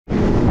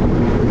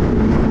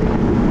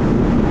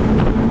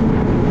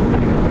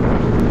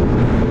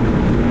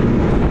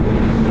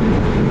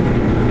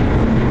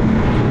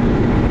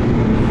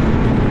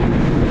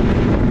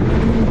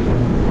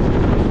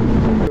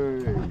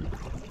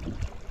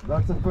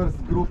first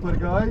grouper,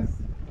 guys.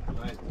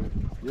 Nice.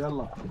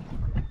 Yalla.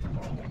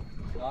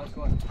 Last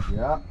one.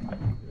 Yeah.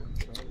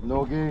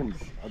 No games.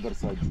 Other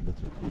side is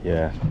better.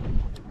 Yeah.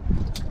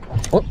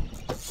 Oh.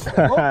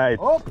 It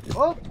Up,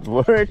 up,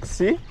 works,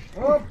 see?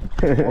 up.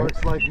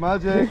 Works like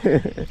magic.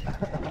 Good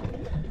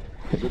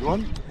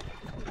one?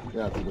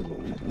 Yeah, it's a good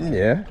one.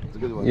 Yeah. It's a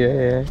good one.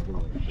 Yeah, yeah.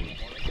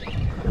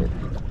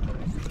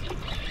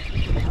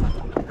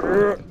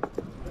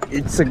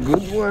 It's a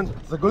good one.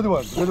 It's a good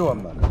one. It's a good one. Good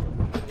one, man.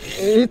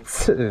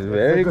 It's a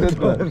very good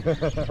one.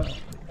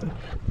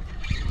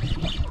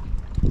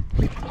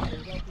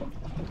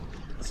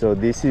 So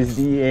this is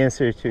the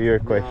answer to your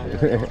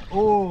question.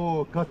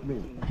 Oh, cut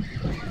me.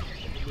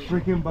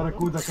 Freaking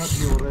barracuda cut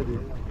me already.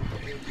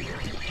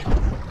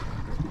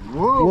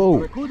 Whoa, Whoa.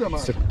 barracuda, man.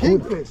 It's a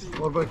Kingfish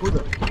or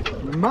barracuda.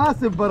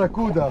 Massive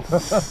barracuda.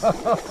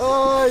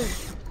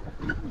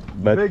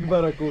 But Big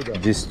barracuda.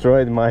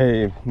 destroyed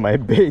my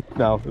bait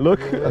now. Look.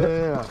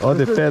 Yeah. Oh,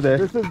 the feather.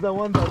 This is the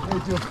one that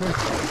made you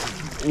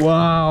fish.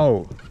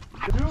 Wow.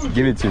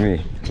 Give it to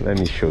me. Let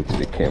me show to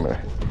the camera.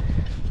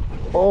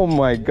 Oh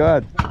my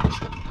God.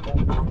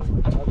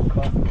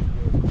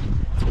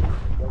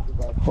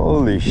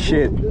 Holy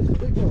shit.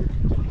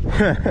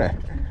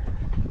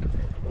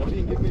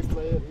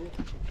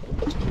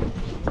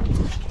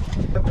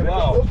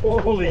 Wow.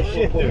 Holy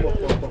shit, dude.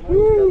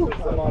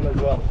 Some on as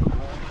well.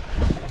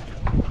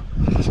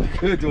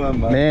 Good one,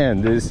 man.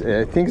 Man, this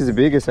I think it's the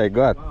biggest I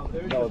got. Wow,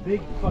 there's a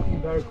big fucking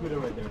barracuda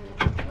right there.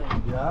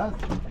 Yes.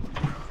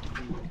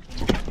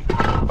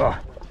 Oh.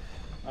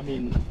 I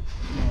mean,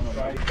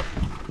 right.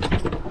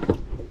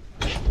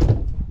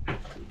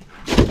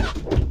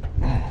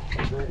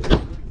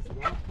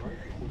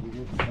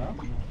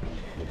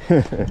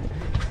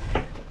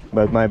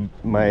 But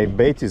my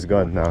bait is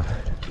gone now.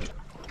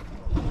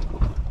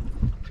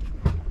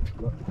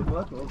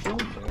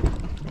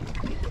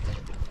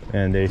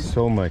 And there's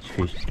so much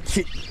fish.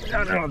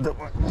 Yeah, yeah.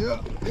 What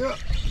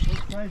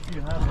size do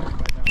you have right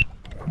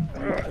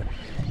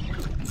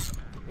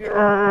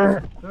now?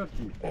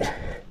 30.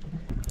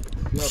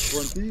 You have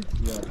 20?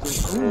 Yeah.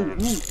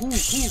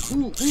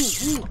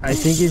 I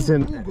think it's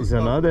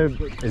another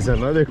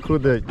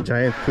kuda,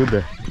 giant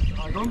kuda.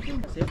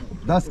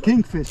 That's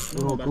kingfish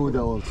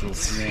barracuda also.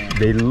 Yeah.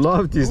 They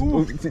love this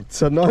book.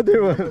 It's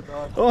another one.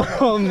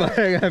 Oh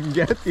my! I'm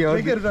getting on.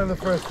 Bigger than the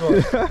first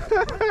one.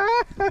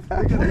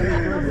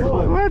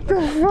 What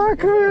the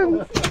fuck,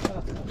 man?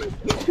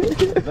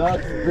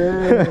 That's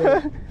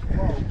big.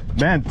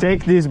 Man,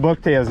 take these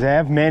bucktails. I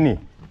have many.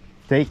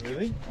 Take.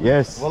 Really?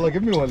 Yes. Well,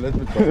 give me one. Let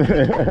me try.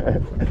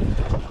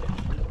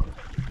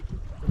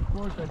 Of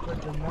course, I put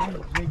the nice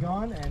jig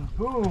on and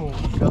boom.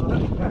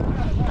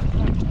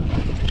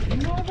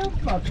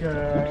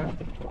 Motherfucker.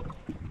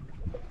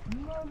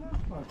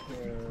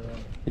 Motherfucker.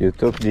 You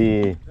took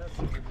the.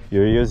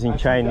 You're using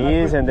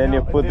Chinese and then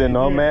you put the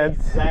NOMAD.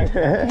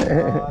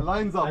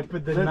 Lines up. I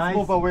put the Let's nice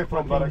move away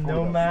from fucking barracuda.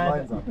 nomad.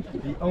 Lines up.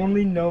 The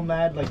only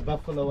nomad like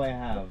buffalo I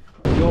have.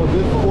 Yo,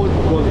 this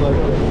one was like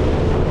this.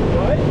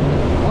 What?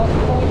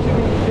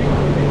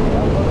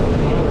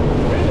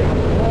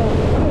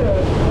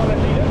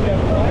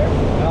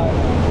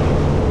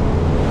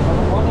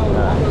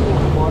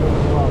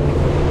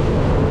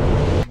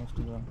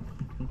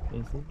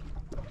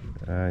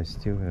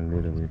 Still a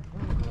little bit.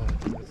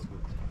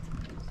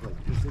 It's like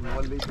kissing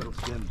 1 liter of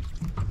skin.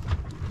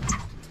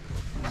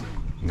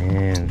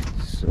 Man,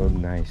 so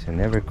nice. I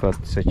never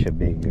caught such a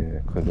big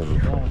kuda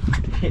before.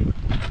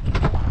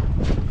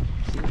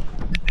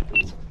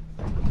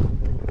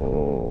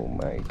 Oh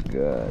my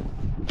God,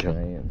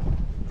 giant.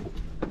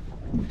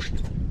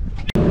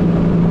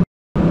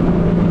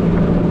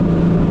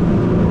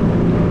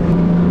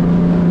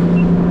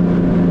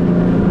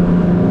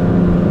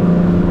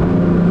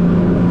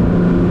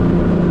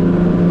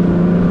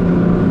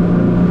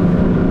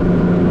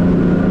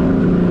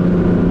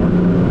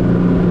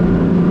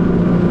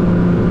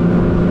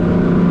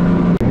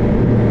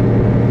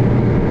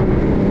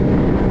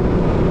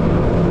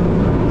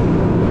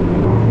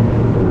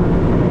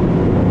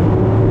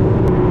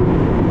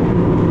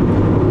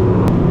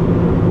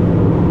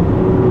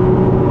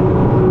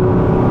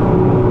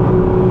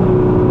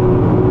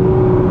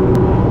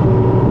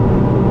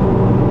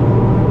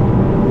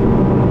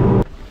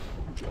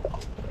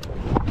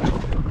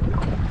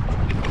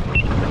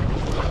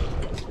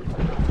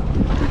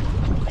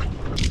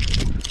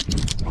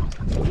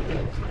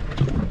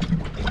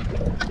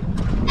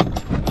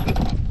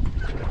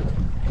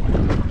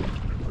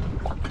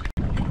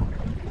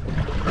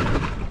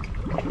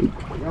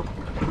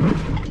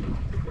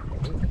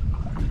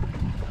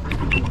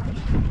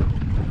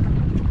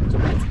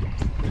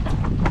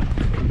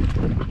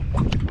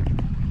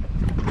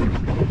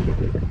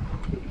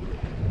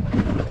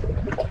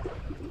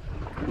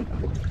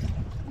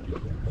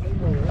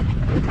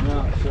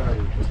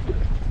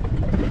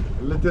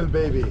 Little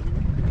baby.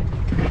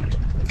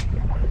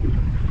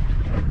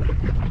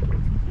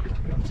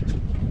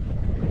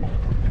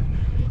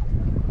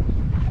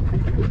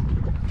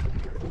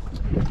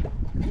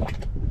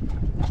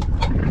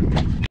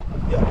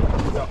 Yeah,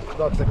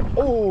 that's it. Oh!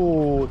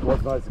 Oh, it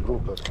was nice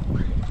grouper.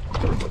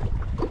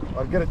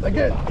 I'll get it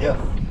again. Yes,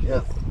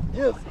 yes,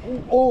 yes.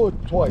 Oh,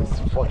 twice.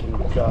 Fucking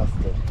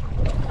bastard.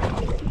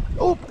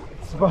 Oh,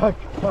 it's back.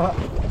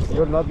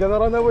 You're not gonna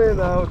run away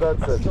now.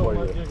 That's it for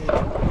you.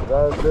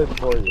 That's it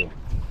for you.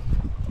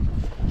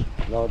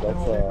 No,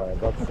 that's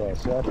a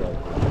shot.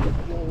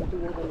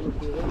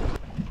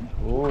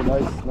 Oh,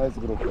 nice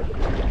grouper.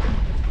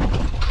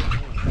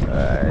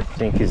 I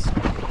think it's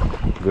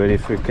good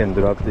if we can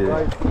drop the...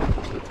 Right.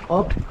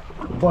 Up,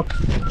 but...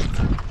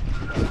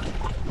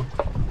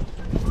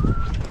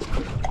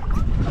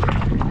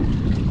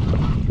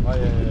 Oh,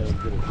 yeah,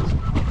 get it.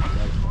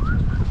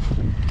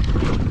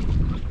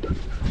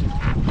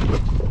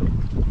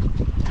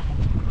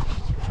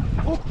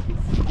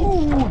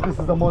 Oh, this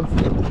is a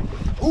monster.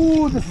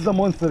 Oh, this is a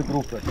monster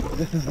grouper.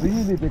 This is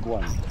really big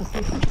one.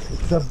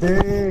 It's a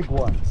big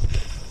one.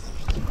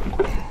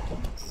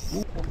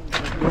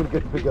 You'll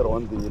get bigger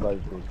on the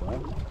live group, huh?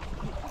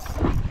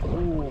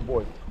 Oh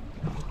boy.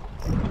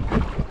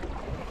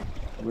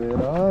 Where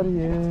are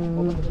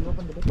you?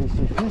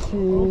 Fishy,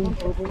 fishy.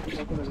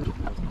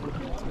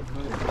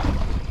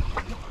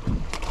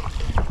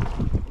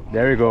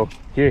 There we go.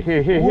 Here.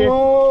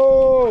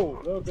 Whoa!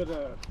 Look at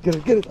that. Get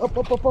it. Up.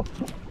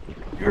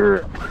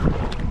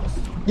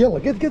 Yalla,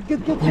 get.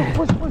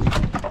 Push.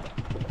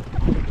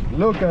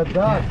 Look at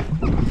that.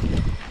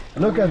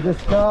 Look at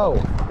this cow.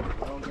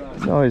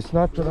 No, it's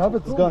not. Should have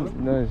it? It's gone.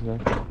 No, it's not.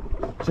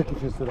 Check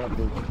if you still have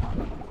it.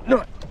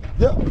 No.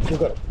 Yeah, you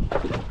got it.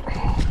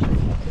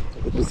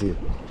 Let me see it.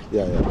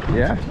 Yeah.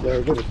 Yeah?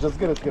 Yeah, get it. Just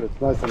get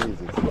it. Nice and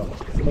easy. It's done.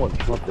 Small,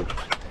 it's not big.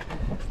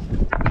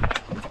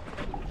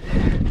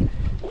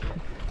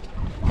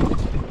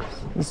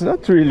 It's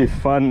not really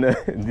fun,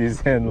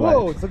 this hand line.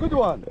 Whoa, it's a good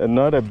one. I'm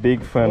not a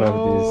big fan of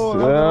this.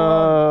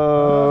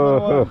 Another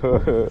Oh.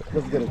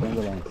 Let's get it on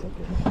the line.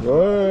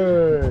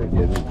 Okay.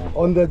 Hey.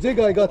 On the jig,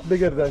 I got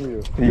bigger than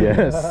you.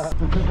 Yes.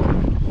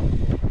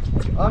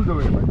 I'm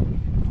doing it.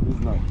 He's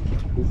not.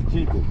 He's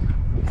cheating.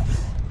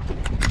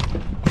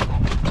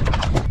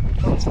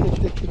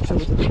 Take picture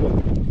with the big one.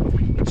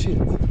 Cheat.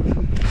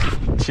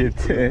 Shit.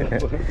 Take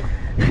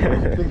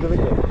the big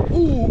one.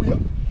 Ooh, yeah.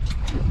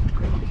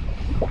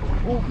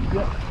 Oh,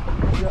 yeah.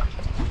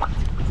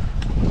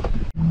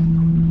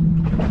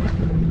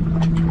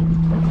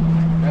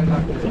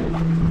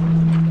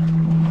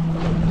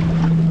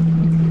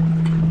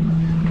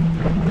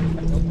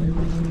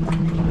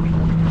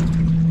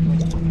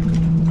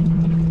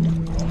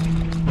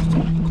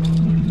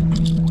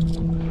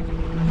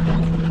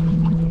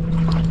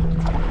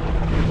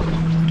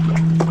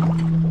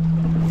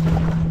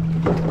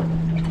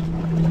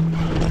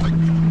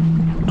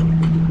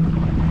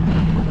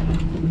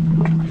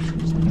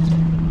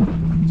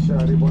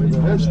 Shari boy, the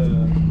head.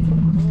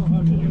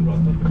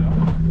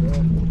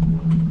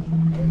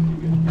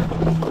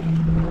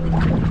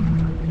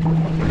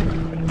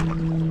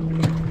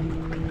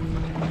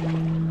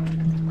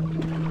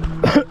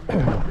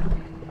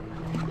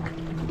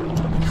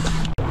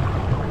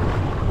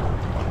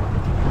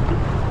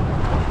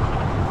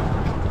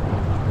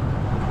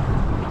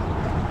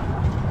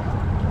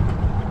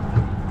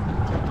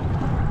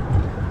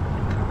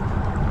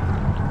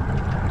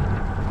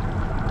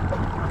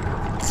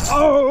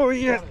 Oh,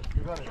 yes.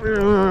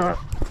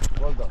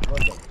 Well done.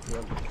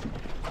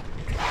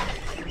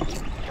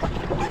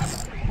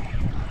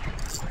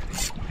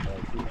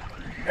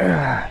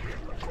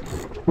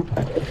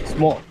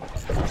 Small.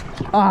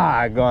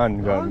 Ah,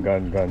 gone.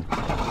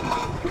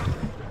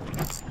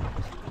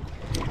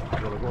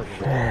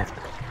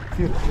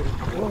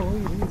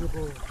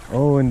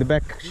 Oh, in the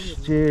back.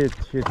 Shit.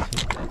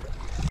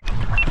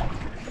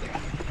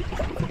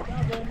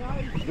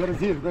 There is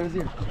here.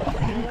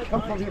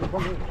 Come from here.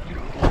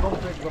 Don't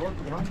take the road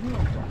behind you.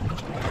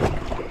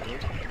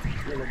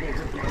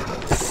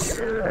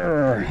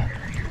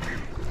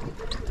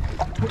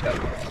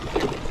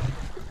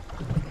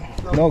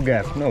 No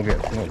gas.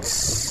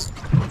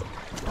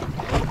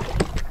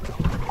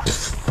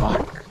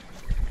 Fuck.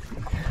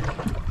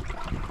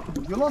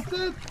 You lost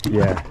it?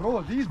 Yeah.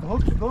 Bro, these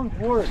hooks don't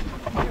work.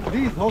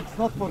 These hooks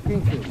not for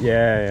kingfish.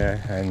 Yeah,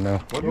 I know.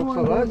 What you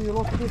want when you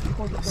lost it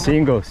because of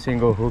the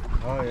Single hook.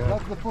 Oh yeah.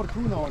 That's the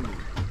fortuna only.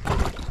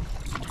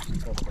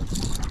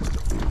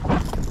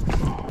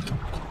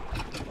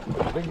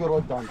 Bring your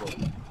rod down, bro.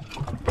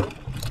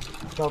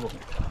 Stop.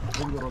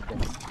 Bring your rod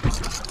down.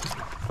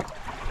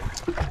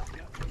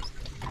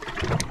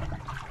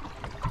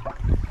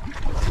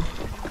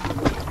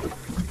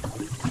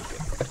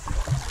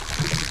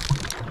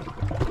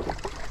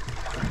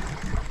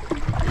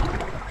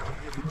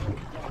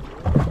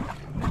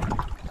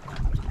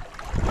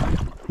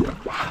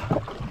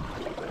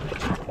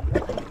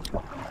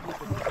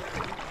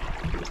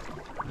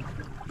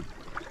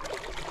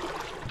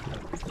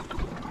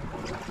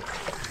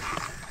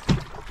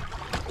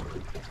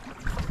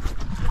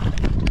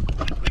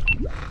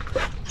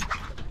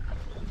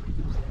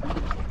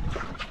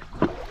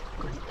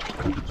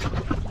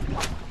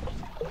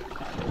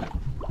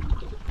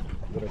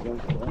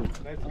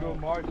 Let's go,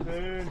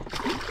 Martin.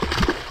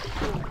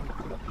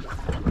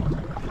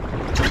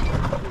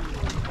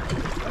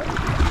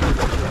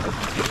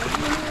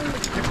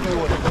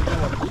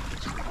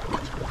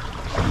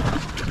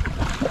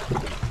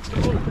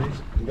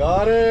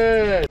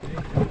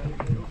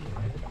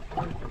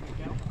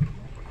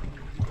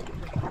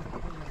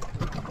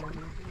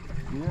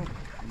 Yeah.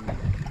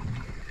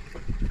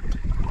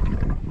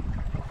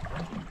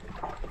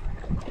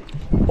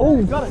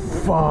 Oh, Got it.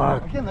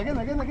 fuck.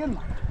 Again.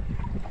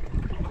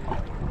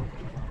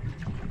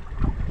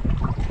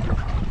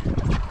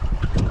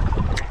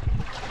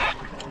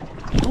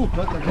 Ooh,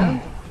 cut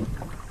again.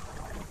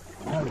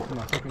 Ah, it's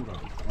my second one.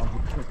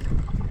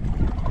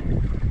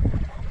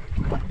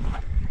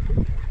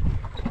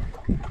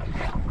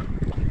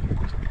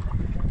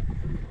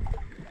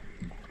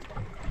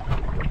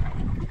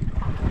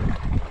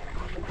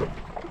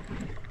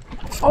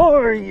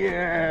 Oh,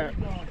 yeah.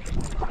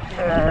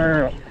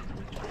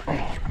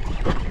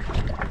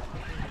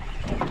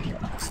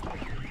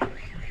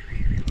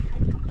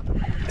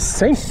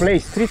 Same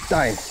place 3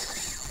 times.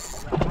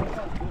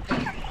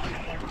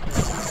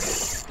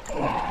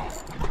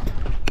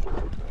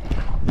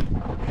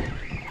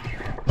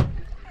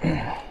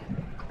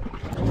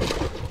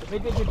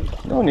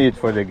 No need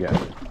for the gas.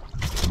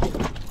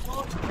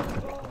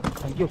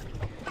 Thank you.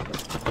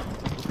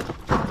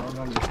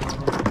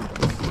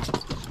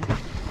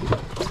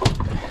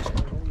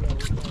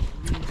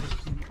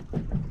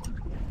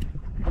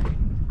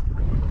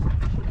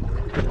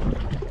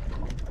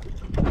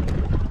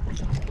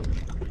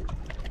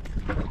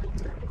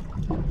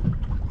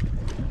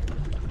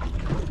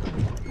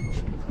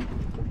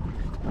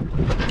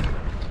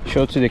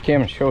 Show to the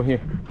camera, show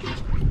here.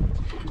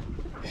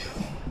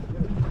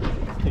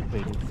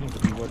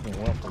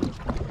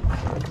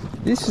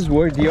 This is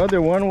where the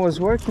other one was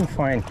working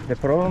fine. The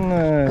problem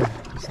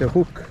is the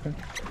hook.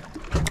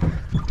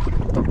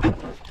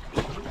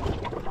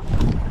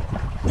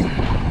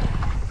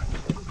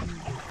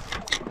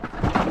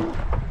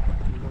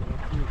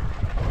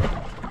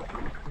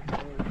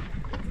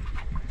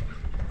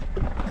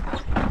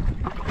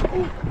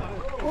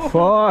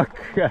 Fuck!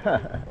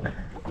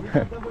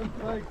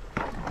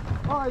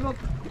 Oh, look.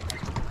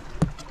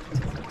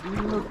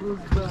 Look who's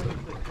back.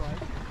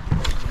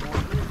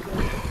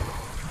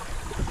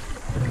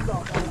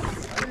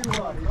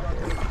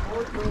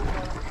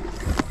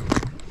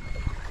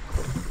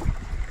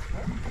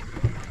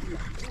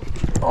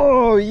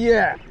 Oh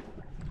yeah!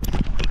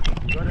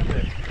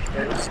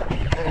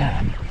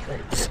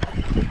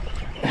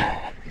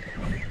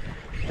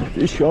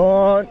 Fish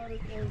on!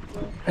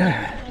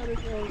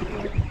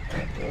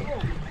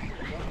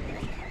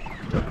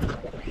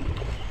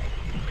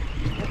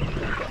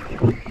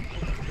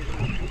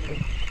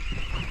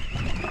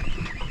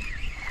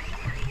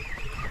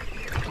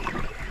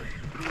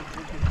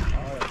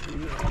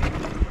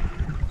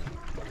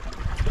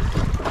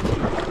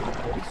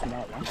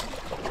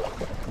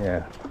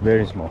 Yeah,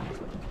 very small.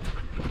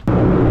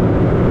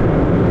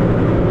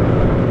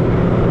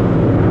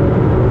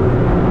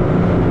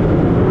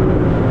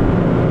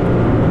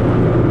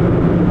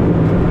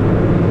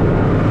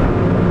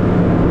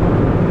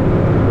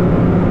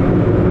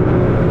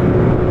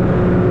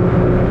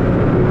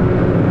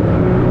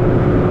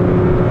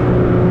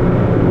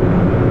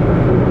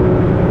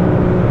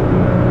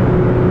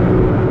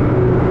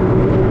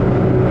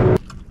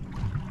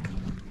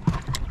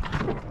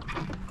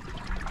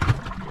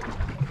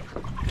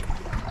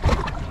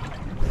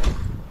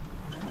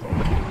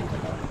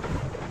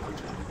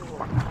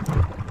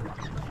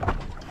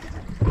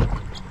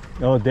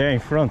 Oh, there in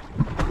front.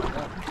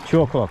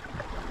 2 o'clock.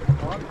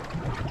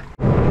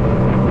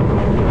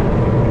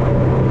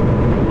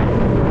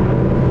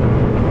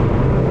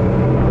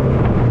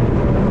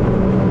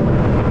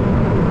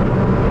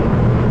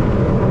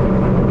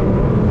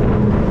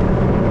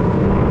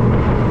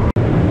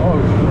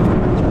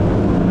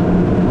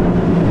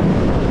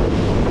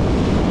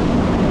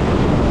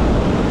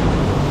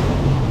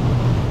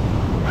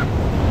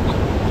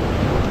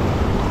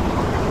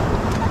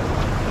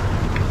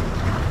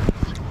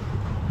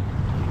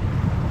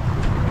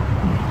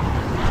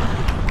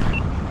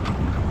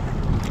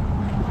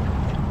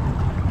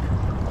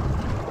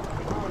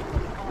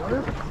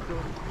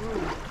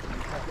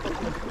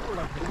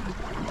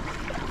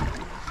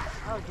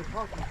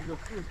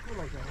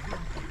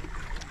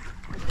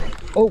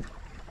 Oh!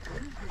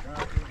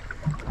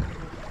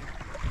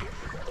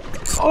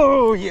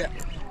 Oh yeah!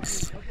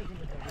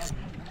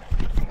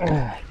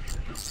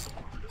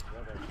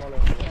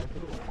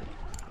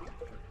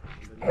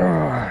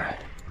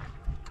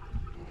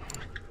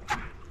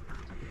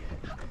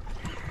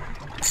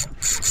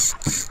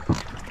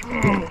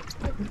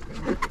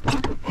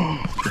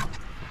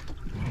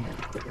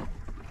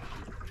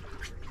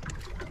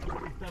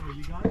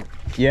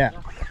 Yeah,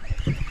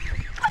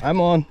 I'm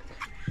on.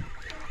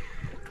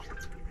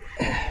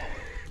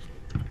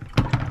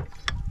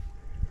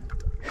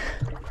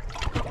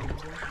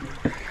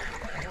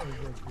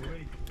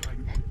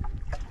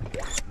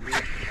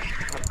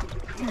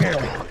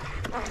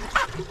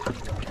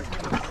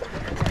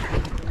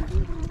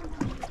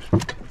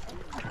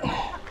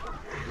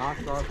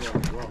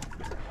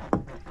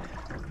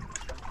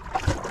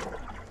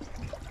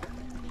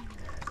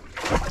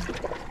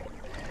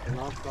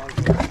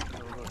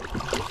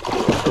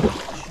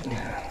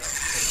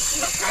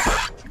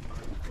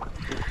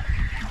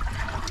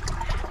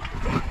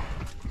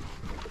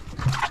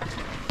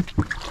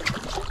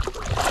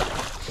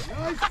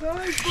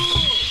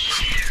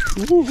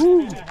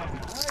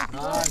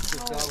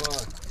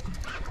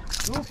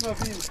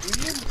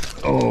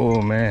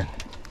 Oh man.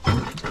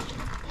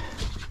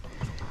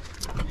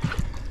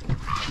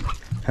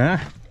 Huh?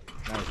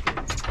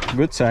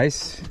 Good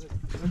size.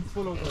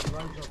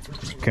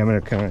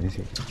 Camera,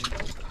 easy.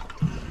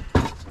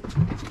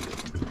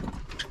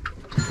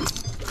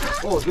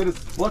 Oh, there is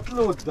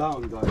buttload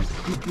down, guys.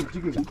 Keep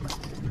jigging.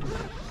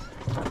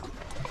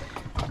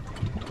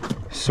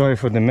 Sorry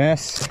for the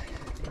mess.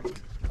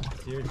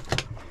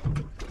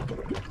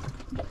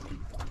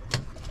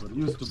 We're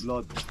used to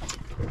blood.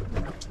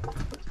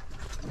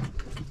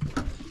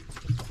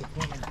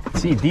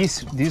 See,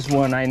 this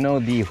one, I know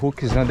the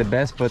hook is not the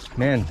best, but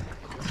man,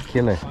 it's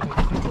killer.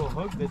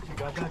 Hook that you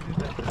got that,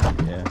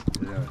 Yeah.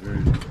 Yeah,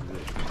 very good.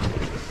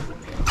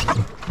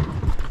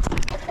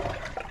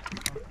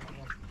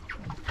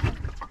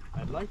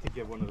 I'd like to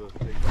get one of those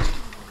big.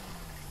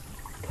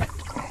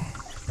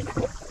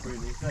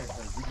 Really nice.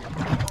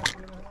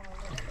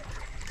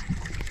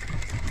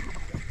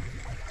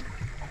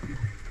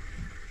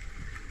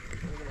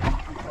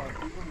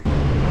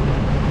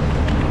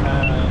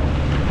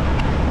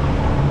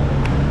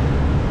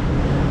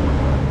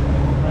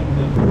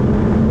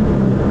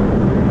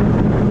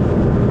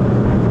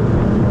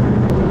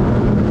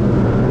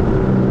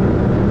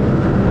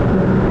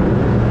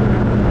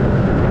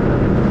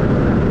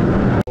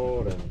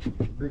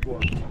 Big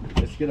one.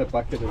 Let's get a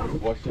bucket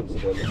and wash them so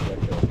they look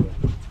like that.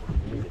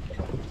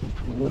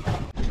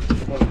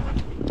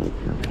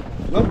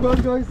 Not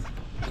bad, guys.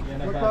 Yeah,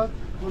 Not bad.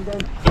 Well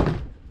done.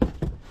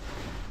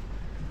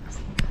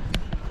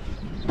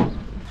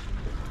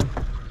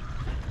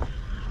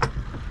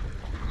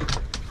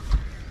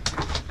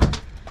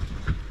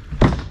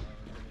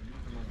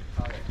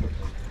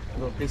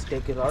 Please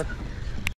take it out.